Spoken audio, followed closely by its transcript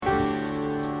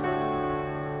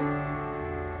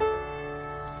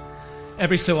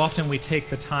Every so often we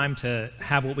take the time to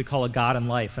have what we call a God in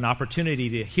life, an opportunity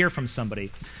to hear from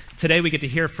somebody. Today we get to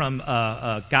hear from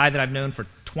a guy that I've known for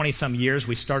 20-some years.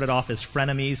 We started off as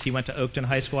frenemies. He went to Oakton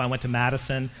High School. I went to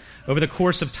Madison. Over the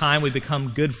course of time, we've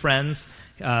become good friends.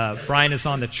 Brian is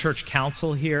on the church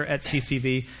council here at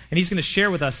CCV, and he's going to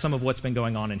share with us some of what's been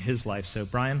going on in his life. So,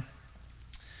 Brian?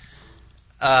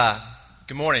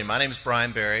 Good morning. My name is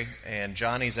Brian Berry, and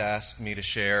Johnny's asked me to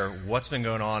share what's been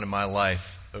going on in my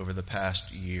life over the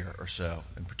past year or so,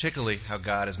 and particularly how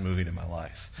God is moving in my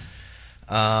life.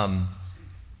 And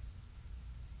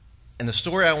the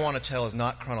story I want to tell is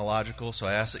not chronological, so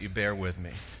I ask that you bear with me.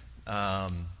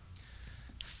 5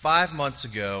 months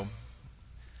ago,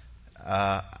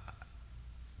 I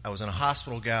was in a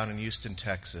hospital gown in Houston,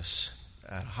 Texas,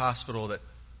 at a hospital that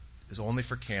is only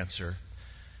for cancer,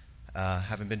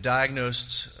 having been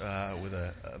diagnosed with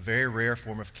a very rare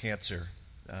form of cancer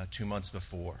 2 months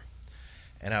before.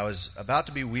 And I was about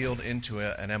to be wheeled into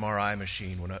an MRI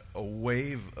machine when a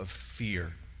wave of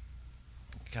fear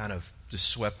kind of just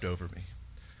swept over me.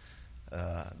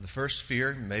 The first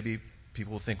fear, maybe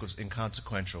people will think was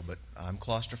inconsequential, but I'm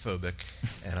claustrophobic,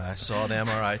 and I saw the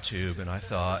MRI tube, and I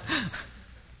thought,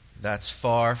 that's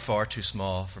far, far too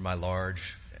small for my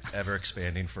large,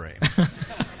 ever-expanding frame.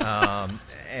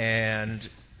 And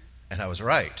I was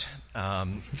right,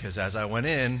 because as I went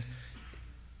in,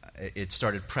 it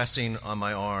started pressing on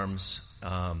my arms.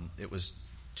 It was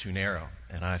too narrow,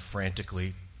 and I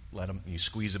frantically let them, you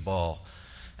squeeze a ball.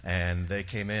 And they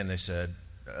came in, they said,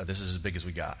 this is as big as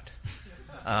we got.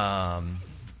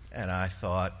 And I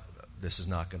thought, this is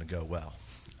not going to go well.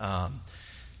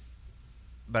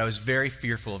 But I was very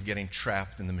fearful of getting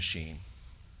trapped in the machine.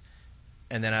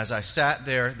 And then as I sat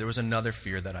there was another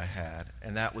fear that I had,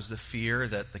 and that was the fear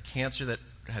that the cancer that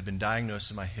had been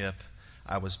diagnosed in my hip,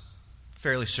 I was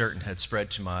fairly certain had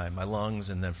spread to my lungs,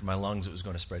 and then from my lungs it was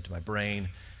going to spread to my brain,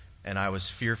 and I was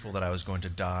fearful that I was going to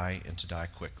die, and to die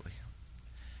quickly.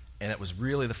 And it was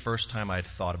really the first time I had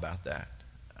thought about that.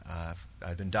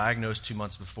 I'd been diagnosed 2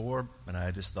 months before, and I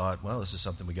just thought, well, this is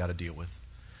something we got to deal with.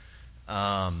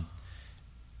 And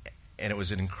it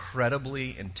was an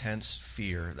incredibly intense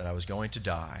fear that I was going to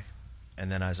die.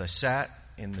 And then as I sat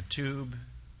in the tube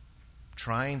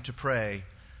trying to pray,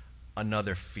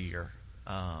 another fear,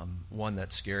 one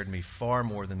that scared me far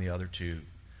more than the other two,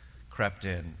 crept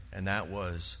in. And that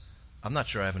was, I'm not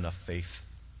sure I have enough faith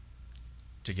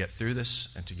to get through this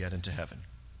and to get into heaven.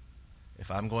 If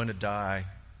I'm going to die,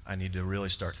 I need to really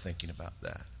start thinking about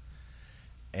that.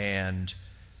 And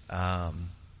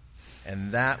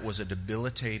that was a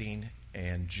debilitating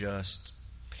and just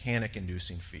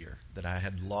panic-inducing fear that I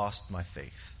had lost my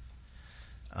faith.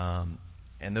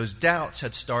 And those doubts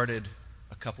had started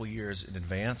a couple years in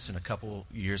advance, and a couple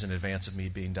years in advance of me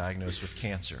being diagnosed with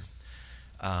cancer.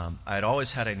 I had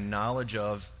always had a knowledge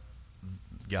of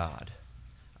God.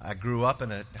 I grew up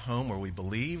in a home where we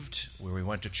believed, where we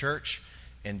went to church,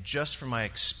 and just from my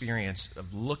experience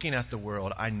of looking at the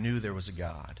world, I knew there was a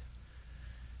God.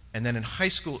 And then in high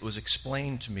school, it was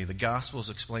explained to me, the gospel was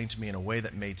explained to me in a way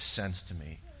that made sense to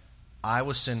me. I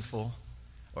was sinful,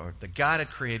 or that God had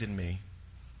created me,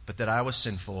 but that I was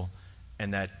sinful,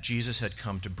 and that Jesus had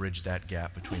come to bridge that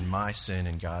gap between my sin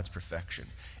and God's perfection.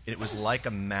 It was like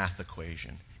a math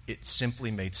equation. It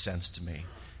simply made sense to me.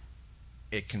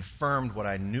 It confirmed what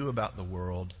I knew about the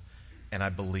world, and I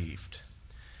believed.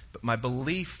 But my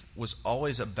belief was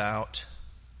always about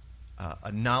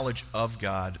a knowledge of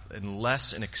God and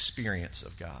less an experience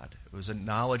of God. It was a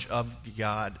knowledge of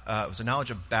God. It was a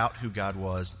knowledge about who God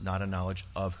was, not a knowledge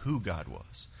of who God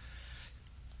was.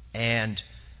 And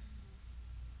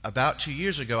about 2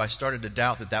 years ago, I started to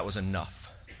doubt that was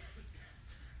enough.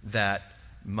 That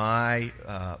my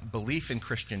belief in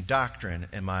Christian doctrine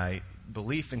and my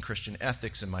belief in Christian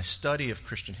ethics and my study of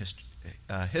Christian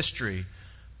history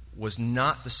was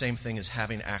not the same thing as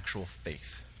having actual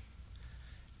faith.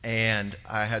 And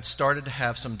I had started to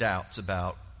have some doubts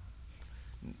about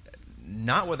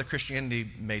not whether Christianity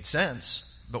made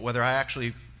sense, but whether I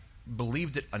actually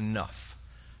believed it enough.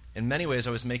 In many ways,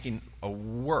 I was making a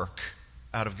work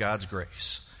out of God's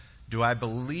grace. Do I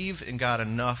believe in God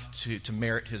enough to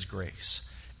merit His grace?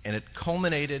 And it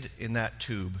culminated in that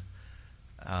tube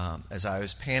as I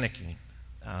was panicking,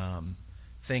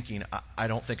 thinking, I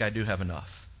don't think I do have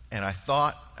enough. And I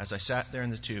thought, as I sat there in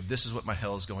the tube, this is what my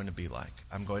hell is going to be like.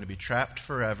 I'm going to be trapped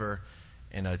forever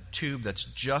in a tube that's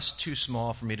just too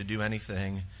small for me to do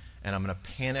anything, and I'm going to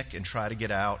panic and try to get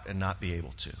out and not be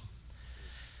able to.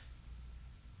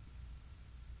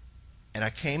 And I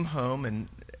came home,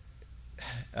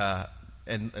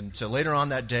 and so later on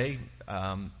that day,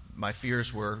 my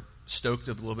fears were stoked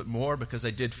a little bit more because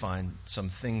I did find some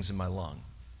things in my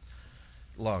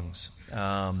lungs.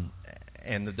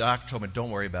 And the doctor told me,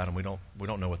 don't worry about them. We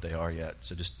don't know what they are yet.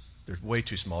 So just, they're way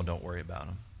too small. Don't worry about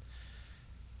them.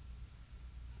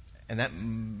 And that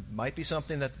might be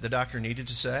something that the doctor needed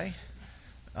to say.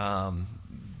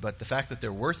 But the fact that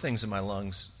there were things in my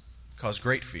lungs caused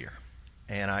great fear.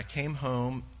 And I came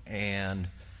home and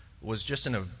was just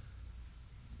in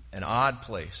an odd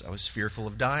place. I was fearful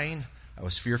of dying. I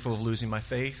was fearful of losing my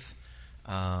faith.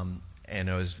 And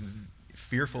I was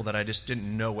fearful that I just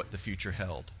didn't know what the future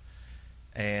held.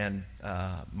 And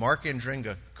Mark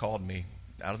Andringa called me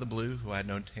out of the blue, who I had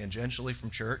known tangentially from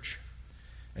church.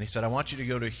 And he said, I want you to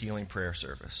go to a healing prayer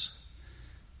service.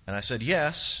 And I said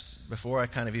yes, before I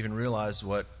kind of even realized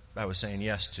what I was saying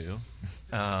yes to.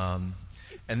 And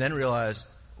then realized,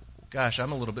 gosh,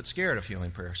 I'm a little bit scared of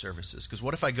healing prayer services. Because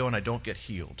what if I go and I don't get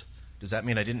healed? Does that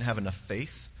mean I didn't have enough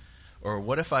faith? Or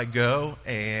what if I go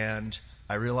and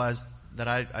I realize that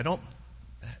I don't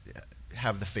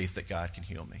have the faith that God can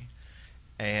heal me?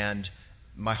 And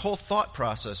my whole thought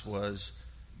process was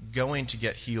going to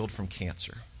get healed from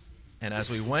cancer. And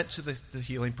as we went to the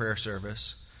healing prayer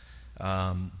service,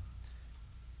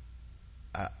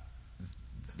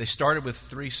 they started with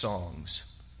 3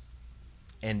 songs.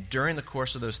 And during the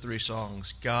course of those 3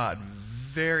 songs, God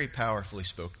very powerfully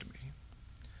spoke to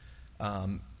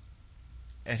me.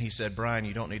 And he said, Brian,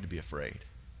 you don't need to be afraid.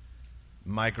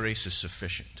 My grace is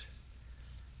sufficient.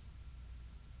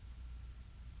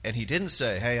 And he didn't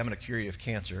say, hey, I'm going to cure you of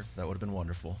cancer. That would have been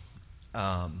wonderful.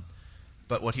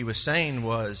 But what he was saying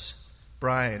was,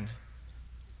 Brian,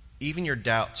 even your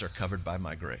doubts are covered by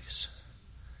my grace.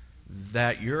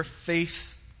 That your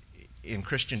faith in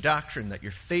Christian doctrine, that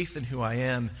your faith in who I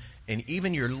am, and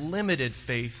even your limited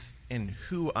faith in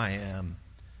who I am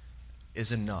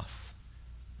is enough.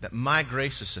 That my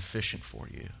grace is sufficient for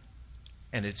you.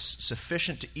 And it's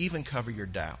sufficient to even cover your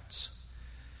doubts.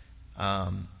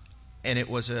 And it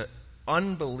was an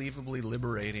unbelievably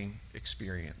liberating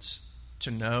experience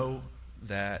to know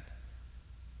that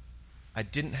I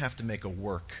didn't have to make a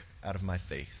work out of my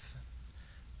faith.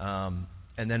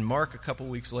 And then Mark, a couple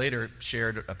weeks later,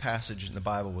 shared a passage in the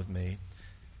Bible with me.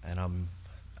 And I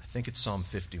think it's Psalm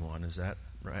 51, is that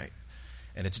right?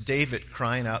 And it's David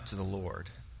crying out to the Lord.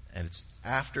 And it's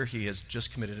after he has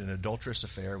just committed an adulterous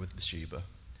affair with Bathsheba.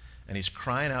 And he's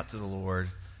crying out to the Lord,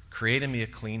 create in me a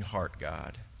clean heart,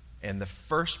 God. And the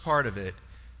first part of it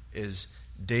is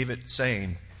David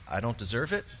saying, I don't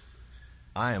deserve it.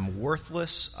 I am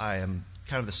worthless. I am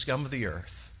kind of the scum of the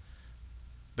earth.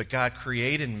 But God,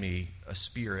 create in me a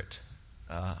spirit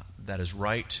that is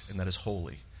right and that is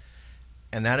holy.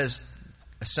 And that has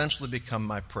essentially become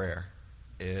my prayer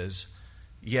is,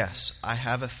 yes, I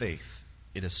have a faith.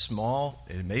 It is small.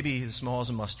 It may be as small as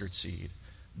a mustard seed.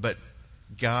 But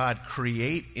God,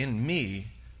 create in me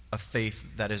a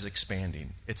faith that is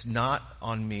expanding. It's not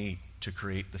on me to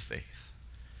create the faith.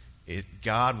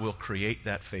 God will create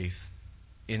that faith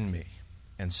in me.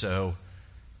 And so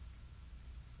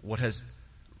what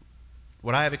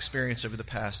I have experienced over the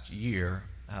past year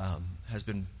has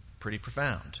been pretty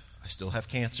profound. I still have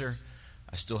cancer.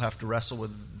 I still have to wrestle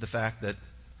with the fact that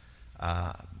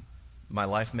my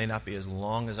life may not be as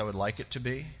long as I would like it to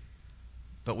be,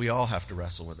 but we all have to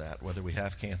wrestle with that, whether we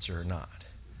have cancer or not.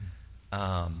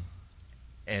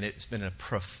 And it's been a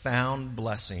profound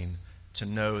blessing to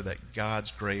know that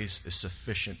God's grace is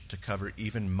sufficient to cover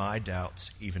even my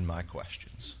doubts, even my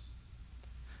questions.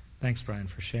 Thanks, Brian,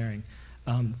 for sharing.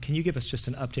 Can you give us just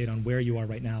an update on where you are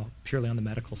right now, purely on the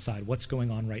medical side? What's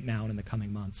going on right now and in the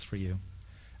coming months for you?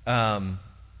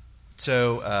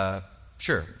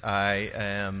 Sure. I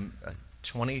am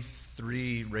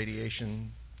 23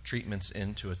 radiation treatments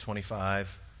into a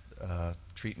 25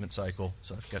 treatment cycle,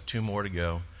 so I've got 2 more to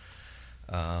go.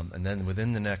 And then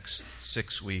within the next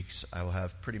 6 weeks, I will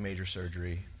have pretty major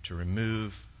surgery to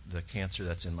remove the cancer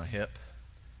that's in my hip.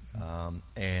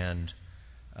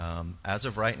 As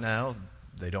of right now,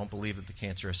 they don't believe that the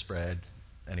cancer has spread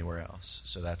anywhere else.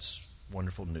 So that's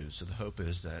wonderful news. So the hope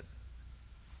is that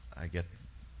I get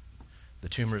the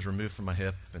tumors removed from my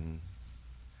hip in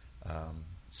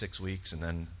 6 weeks, and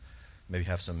then maybe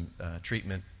have some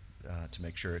treatment to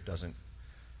make sure it doesn't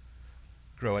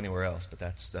grow anywhere else. But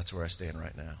that's where I stand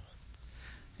right now.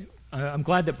 I'm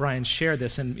glad that Brian shared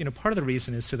this, and part of the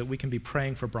reason is so that we can be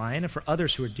praying for Brian and for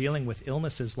others who are dealing with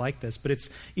illnesses like this, but it's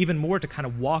even more to kind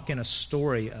of walk in a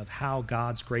story of how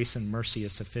God's grace and mercy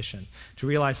is sufficient, to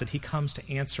realize that he comes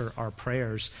to answer our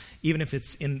prayers, even if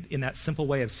it's in that simple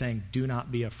way of saying, do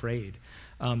not be afraid.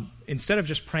 Instead of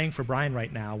just praying for Brian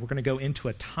right now, we're going to go into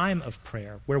a time of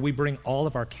prayer where we bring all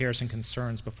of our cares and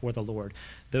concerns before the Lord,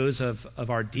 those of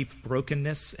our deep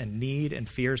brokenness and need and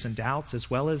fears and doubts, as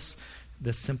well as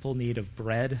the simple need of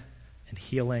bread and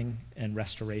healing and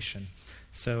restoration.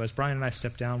 So as Brian and I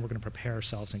step down, we're going to prepare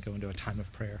ourselves and go into a time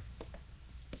of prayer.